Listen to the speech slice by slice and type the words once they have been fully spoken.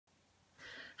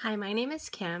Hi, my name is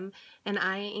Kim, and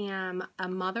I am a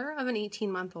mother of an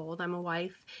 18-month-old. I'm a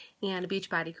wife and a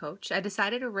Beachbody coach. I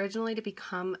decided originally to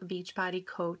become a Beachbody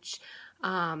coach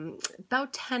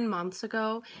about 10 months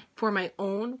ago for my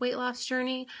own weight loss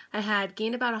journey. I had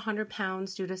gained about 100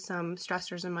 pounds due to some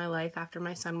stressors in my life after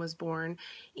my son was born,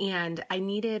 and I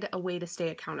needed a way to stay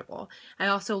accountable. I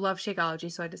also love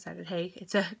Shakeology, so I decided, hey,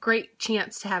 it's a great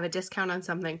chance to have a discount on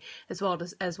something as well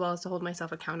as to hold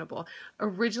myself accountable.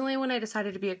 Originally, when I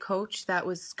decided to be a coach, that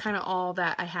was kind of all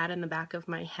that I had in the back of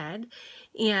my head.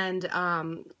 And,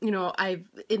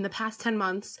 in the past 10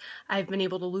 months, I've been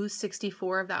able to lose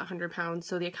 64 of that 100 pounds.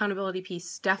 So the accountability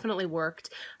piece definitely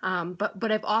worked.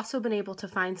 But I've also been able to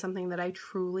find something that I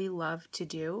truly love to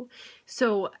do.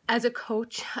 So as a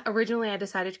coach, originally I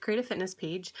decided to create a fitness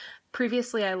page.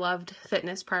 Previously, I loved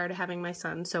fitness prior to having my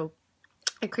son. So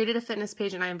I created a fitness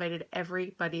page and I invited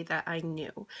everybody that I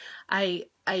knew. I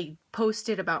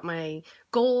posted about my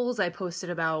goals. I posted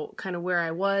about kind of where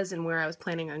I was and where I was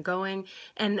planning on going.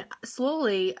 And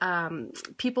slowly,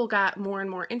 people got more and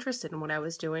more interested in what I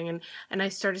was doing. And I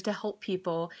started to help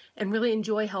people and really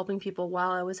enjoy helping people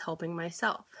while I was helping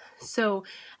myself. So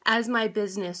as my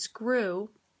business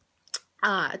grew,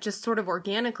 just sort of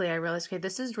organically, I realized, okay,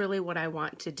 this is really what I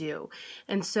want to do.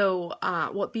 And so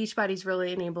what Beachbody's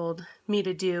really enabled me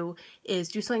to do is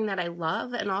do something that I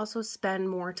love and also spend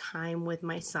more time with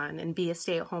my son and be a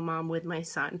stay-at-home mom with my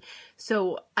son.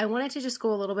 So I wanted to just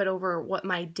go a little bit over what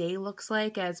my day looks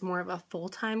like as more of a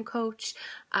full-time coach.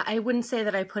 I wouldn't say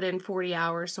that I put in 40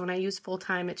 hours. So when I use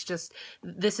full-time, it's just,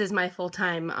 this is my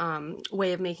full-time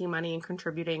way of making money and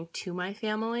contributing to my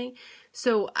family.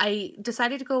 So I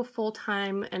decided to go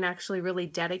full-time and actually really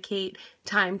dedicate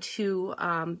time to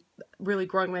really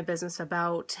growing my business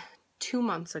about 2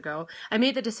 months ago. I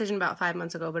made the decision about 5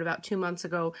 months ago, but about 2 months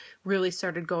ago, really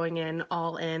started going in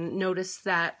all in. Noticed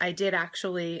that I did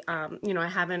actually, I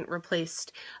haven't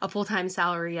replaced a full-time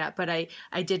salary yet, but I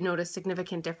did notice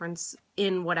significant difference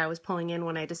in what I was pulling in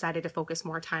when I decided to focus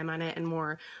more time on it and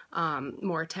more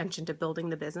attention to building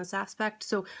the business aspect.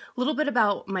 So a little bit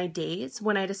about my days.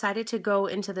 When I decided to go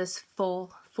into this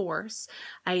full force,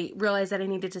 I realized that I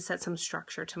needed to set some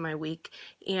structure to my week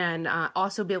and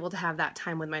also be able to have that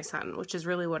time with my son, which is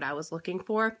really what I was looking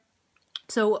for.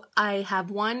 So I have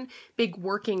one big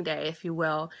working day, if you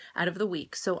will, out of the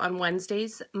week. So on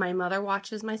Wednesdays, my mother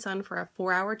watches my son for a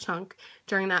 4-hour chunk.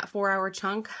 During that 4-hour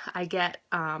chunk, I get,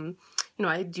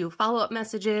 I do follow-up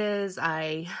messages,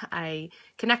 I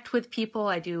connect with people,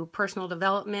 I do personal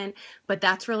development, but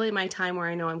that's really my time where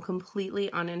I know I'm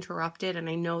completely uninterrupted and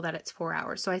I know that it's 4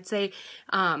 hours. So I'd say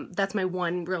that's my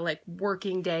one real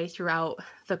working day throughout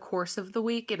the course of the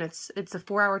week, and it's a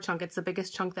 4-hour chunk. It's the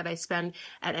biggest chunk that I spend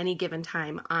at any given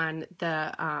time on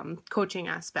the coaching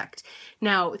aspect.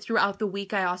 Now, throughout the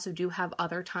week, I also do have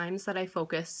other times that I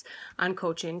focus on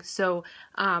coaching. So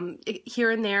here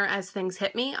and there, as things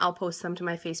hit me, I'll post them to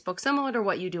my Facebook, similar to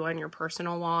what you do on your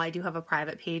personal wall. I do have a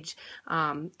private page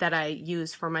that I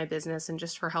use for my business and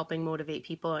just for helping motivate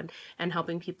people and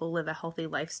helping people live a healthy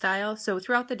lifestyle. So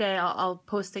throughout the day, I'll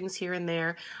post things here and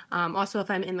there. Also,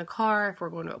 if I'm in the car, if we're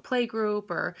going to a play group,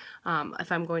 or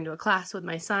if I'm going to a class with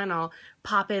my son, I'll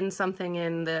pop in something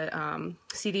in the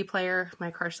CD player.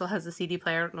 My car still has a CD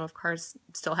player. I don't know if cars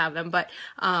still have them, but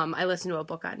I listen to a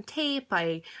book on tape.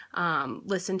 I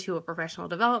listen to a professional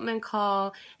development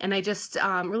call, and I just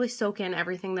really soak in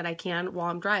everything that I can while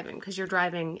I'm driving, because you're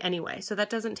driving anyway. So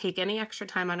that doesn't take any extra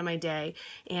time out of my day,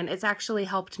 and it's actually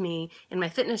helped me in my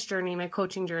fitness journey, my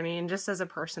coaching journey, and just as a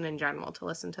person in general to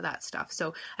listen to that stuff.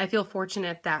 So I feel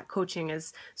fortunate that coaching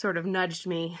has sort of nudged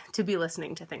me to be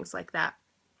listening to things like that.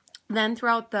 Then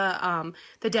throughout the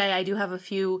day, I do have a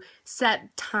few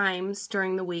set times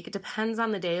during the week. It depends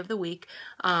on the day of the week,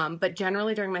 but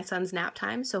generally during my son's nap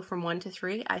time, so from 1 to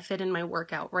 3, I fit in my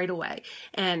workout right away.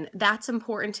 And that's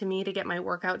important to me to get my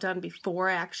workout done before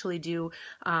I actually do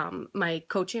my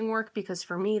coaching work, because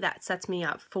for me, that sets me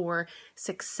up for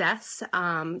success,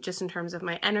 just in terms of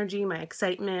my energy, my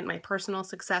excitement, my personal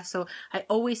success. So I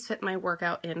always fit my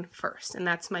workout in first, and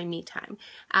that's my me time.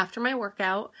 After my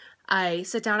workout, I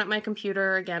sit down at my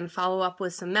computer, again, follow up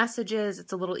with some messages.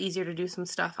 It's a little easier to do some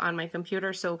stuff on my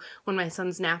computer. So when my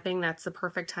son's napping, that's the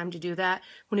perfect time to do that.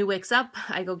 When he wakes up,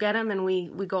 I go get him and we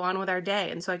go on with our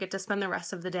day. And so I get to spend the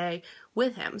rest of the day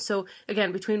with him. So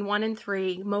again, between 1 and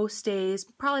 3, most days,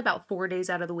 probably about 4 days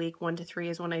out of the week, 1 to 3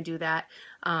 is when I do that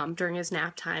during his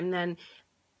nap time. Then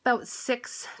about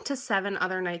 6 to 7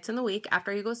 other nights in the week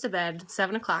after he goes to bed,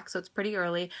 7 o'clock, so it's pretty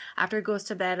early. After he goes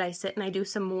to bed, I sit and I do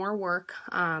some more work.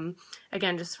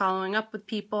 Again, just following up with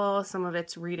people. Some of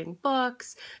it's reading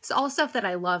books. It's all stuff that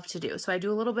I love to do. So I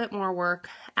do a little bit more work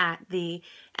at the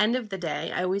end of the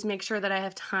day. I always make sure that I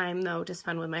have time, though, to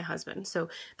spend with my husband. So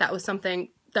that was something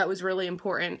that was really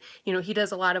important. You know, he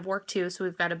does a lot of work too, so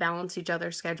we've got to balance each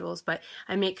other's schedules, but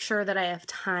I make sure that I have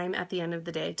time at the end of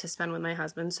the day to spend with my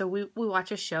husband. So we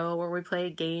watch a show or we play a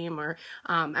game, or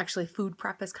actually food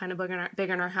prep is kind of big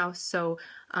in our house. So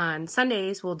on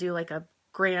Sundays, we'll do like a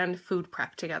grand food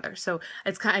prep together. So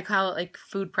I call it like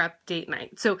food prep date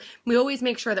night. So we always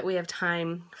make sure that we have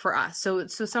time for us. So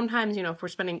sometimes, you know, if we're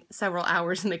spending several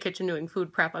hours in the kitchen doing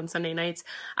food prep on Sunday nights,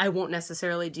 I won't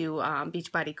necessarily do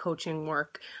Beachbody coaching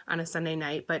work on a Sunday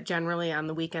night, but generally on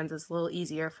the weekends it's a little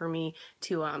easier for me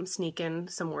to sneak in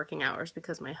some working hours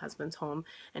because my husband's home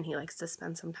and he likes to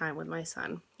spend some time with my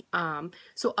son.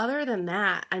 So other than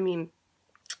that, I mean,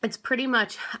 it's pretty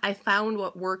much, I found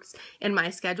what works in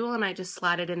my schedule and I just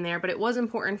slotted in there. But it was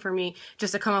important for me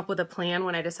just to come up with a plan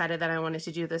when I decided that I wanted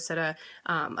to do this at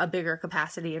a bigger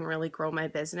capacity and really grow my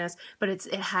business. But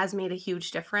it has made a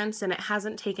huge difference, and it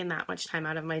hasn't taken that much time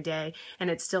out of my day, and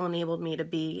it's still enabled me to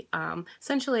be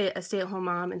essentially a stay-at-home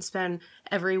mom and spend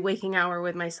every waking hour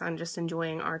with my son just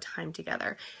enjoying our time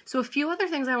together. So a few other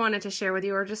things I wanted to share with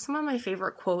you are just some of my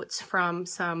favorite quotes from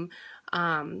some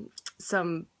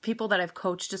people that I've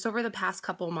coached just over the past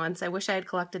couple months. I wish I had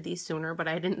collected these sooner, but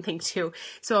I didn't think to.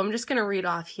 So I'm just going to read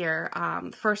off here.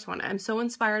 First one, I'm so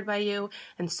inspired by you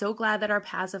and so glad that our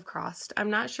paths have crossed. I'm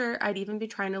not sure I'd even be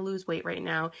trying to lose weight right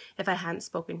now if I hadn't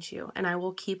spoken to you, and I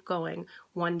will keep going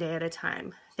one day at a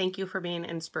time. Thank you for being an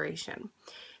inspiration.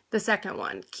 The second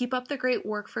one, keep up the great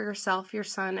work for yourself, your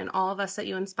son, and all of us that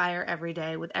you inspire every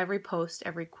day with every post,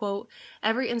 every quote,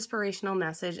 every inspirational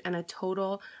message, and a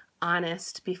total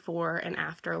honest before and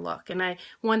after look. And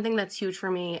one thing that's huge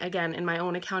for me, again, in my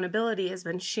own accountability, has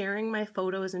been sharing my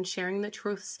photos and sharing the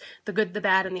truths, the good, the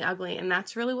bad, and the ugly. And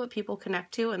that's really what people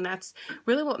connect to. And that's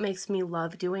really what makes me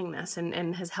love doing this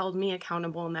and has held me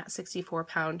accountable in that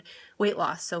 64-pound weight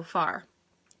loss so far.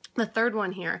 The third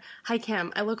one here, hi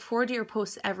Kim, I look forward to your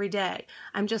posts every day.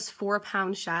 I'm just 4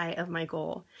 pounds shy of my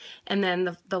goal. And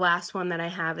then the last one that I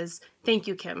have is, thank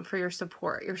you Kim for your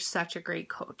support. You're such a great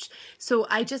coach. So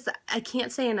I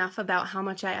can't say enough about how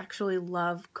much I actually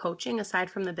love coaching aside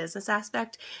from the business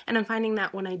aspect. And I'm finding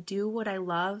that when I do what I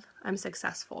love, I'm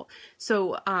successful.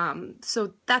 So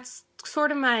that's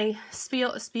sort of my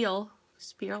spiel,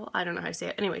 I don't know how to say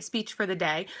it. Anyway, speech for the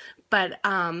day. But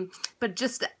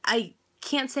just, I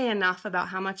can't say enough about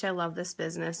how much I love this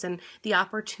business, and the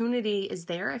opportunity is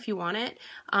there if you want it.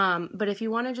 But if you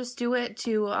want to just do it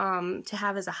to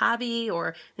have as a hobby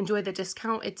or enjoy the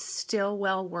discount, it's still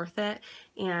well worth it.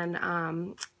 And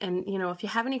you know, if you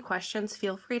have any questions,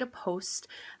 feel free to post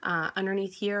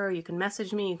underneath here, or you can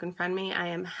message me, you can friend me. I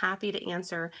am happy to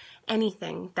answer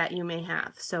anything that you may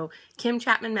have. So Kim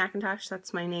Chapman McIntosh,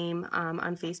 that's my name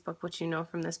on Facebook, which you know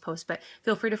from this post, but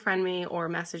feel free to friend me or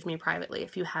message me privately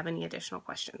if you have any additional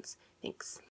questions. Thanks.